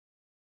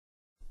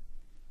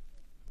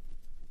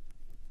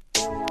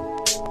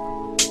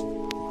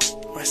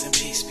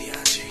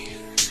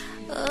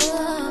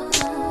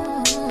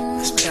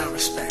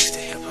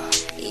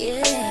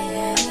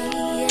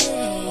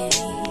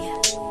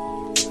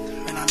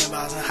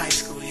I was in high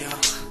school, yo.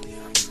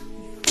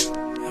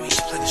 And we used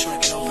to play this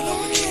record over and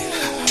over again.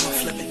 I'm gonna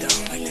flip it down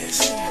like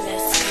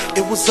this.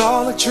 It was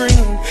all a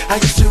dream. I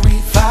used to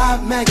read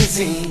Vibe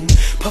magazine.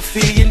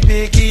 Puffy and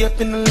Biggie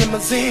up in the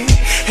limousine,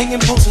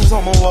 hanging posters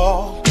on my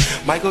wall.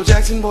 Michael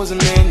Jackson, Boys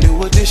and Men,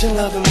 New Edition,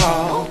 love them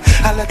all.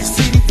 I let the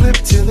CD flip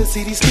till the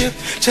CD skip.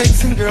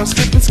 Chasing girls,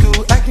 skipping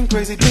school, acting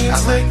crazy, being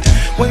slick.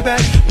 Way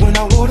back when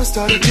I wore the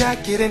starter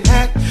jacket and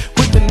hat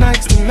with the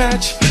Nikes to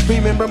match.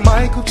 Remember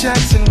Michael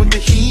Jackson with the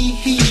he.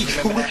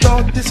 Who would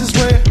thought this is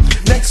where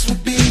next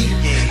would be?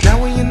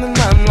 Now we in the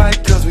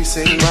limelight cause we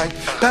sing right.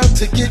 About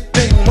to get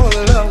paid, more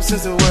love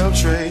since the world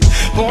trade.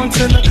 Born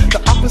to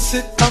the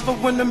opposite of a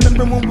winner.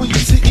 Remember when we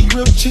used to eat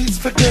grilled cheese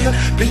for dinner?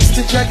 Beats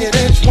to Jagged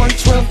Edge,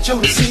 112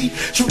 Joe to see.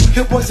 True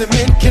hip boys and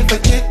men can't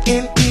forget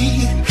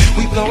N.E.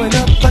 We blowing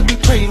up like we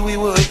prayed we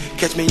would.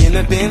 Catch me in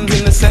the Benz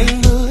in the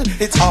same hood.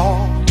 It's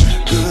all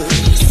good.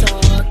 It's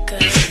all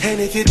good. And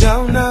if you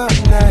don't know,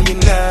 now you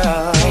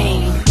know.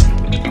 Rayne.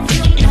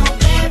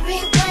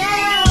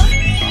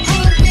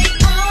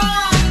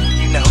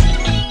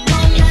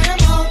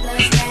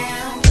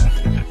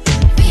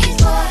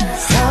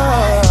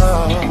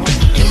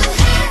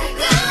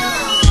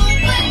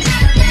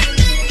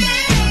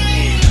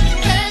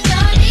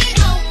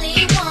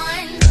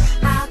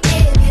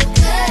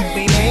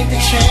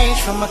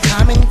 From a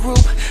common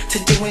group to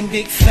doing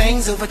big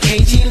things over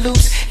KG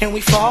loops, and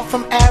we fall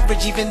from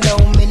average even though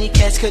many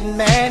cats couldn't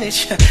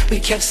manage. We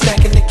kept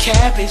stacking the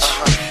cabbage.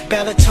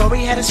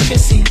 Bellatory had us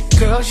pissy,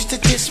 girls used to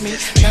diss me.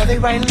 Now they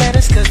write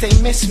letters cause they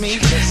miss me.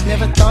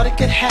 Never thought it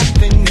could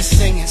happen, this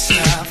singing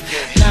stuff.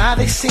 Now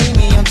they see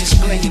me, I'm just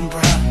blinging,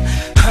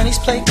 bruh. Honeys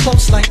play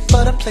close like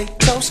butter play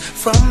toast.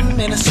 From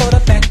Minnesota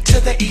back to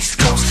the East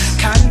Coast.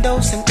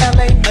 Condos in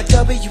LA, a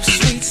W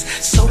suites.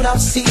 Sold out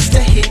seats to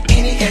hit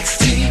any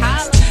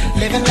XTs.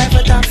 Living life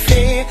without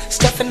fear,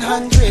 stuffing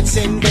hundreds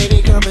in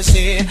baby girl is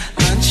here.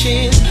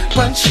 Lunches,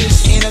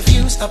 brunches,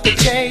 interviews up at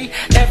J.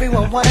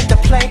 Everyone wanted to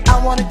play,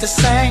 I wanted to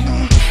sing.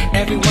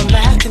 Everyone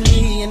laughed at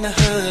me in the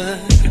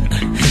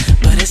hood,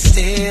 but it's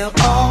still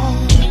all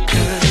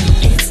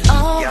good. It's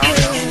all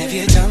good. And if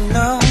you don't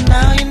know,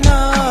 now you know.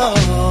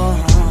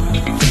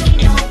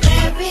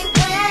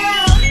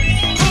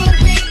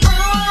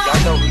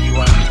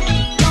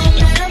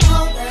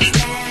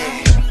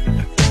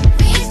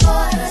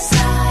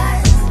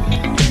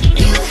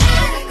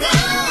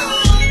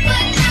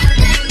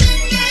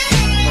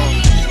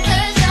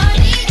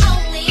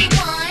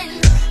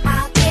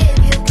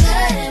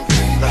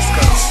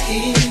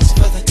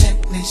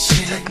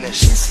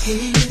 This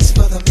here's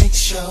for the mix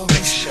show.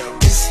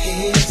 This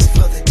here's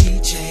for the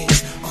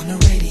DJs on the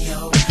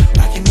radio,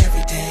 rocking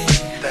every day.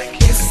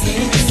 This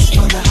here's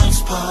for the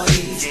house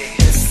parties.